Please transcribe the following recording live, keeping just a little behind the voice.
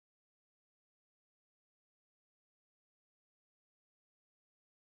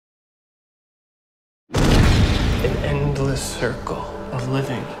endless circle of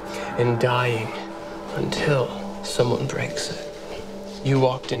living and dying until someone breaks it. You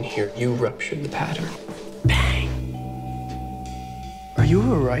walked in here, you ruptured the pattern. Bang. Are you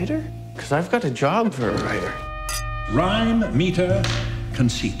a writer? Because I've got a job for a writer. Rhyme, meter,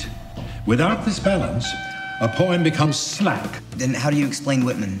 conceit. Without this balance, a poem becomes slack. Then how do you explain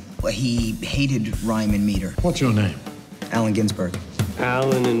Whitman? Well, he hated rhyme and meter. What's your name? Allen Ginsberg.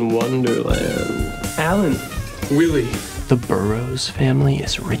 Alan in Wonderland. Alan. Willie. The Burroughs family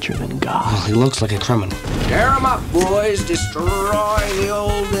is richer than God. Oh, he looks like a criminal. Tear 'em up, boys. Destroy the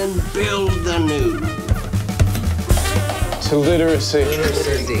old and build the new. To literacy.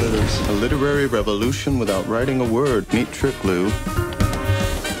 A literary revolution without writing a word. Meet Trick Lou.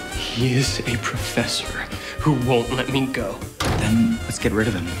 He is a professor who won't let me go. Then let's get rid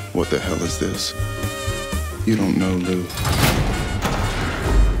of him. What the hell is this? You don't know Lou.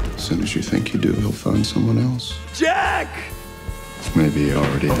 As soon as you think you do, he'll find someone else. Jack! Maybe he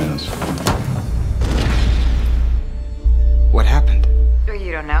already has. What happened?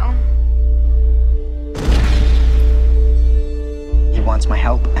 You don't know? He wants my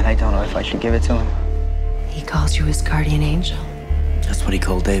help, and I don't know if I should give it to him. He calls you his guardian angel. That's what he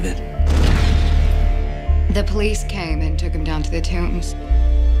called David. The police came and took him down to the tombs.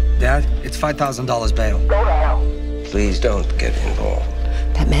 Dad, it's $5,000 bail. Please don't get involved.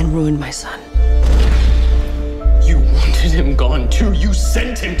 That man ruined my son. You wanted him gone too. You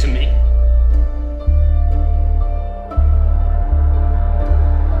sent him to me.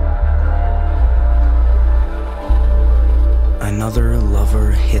 Another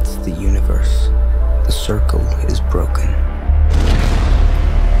lover hits the universe. The circle is broken.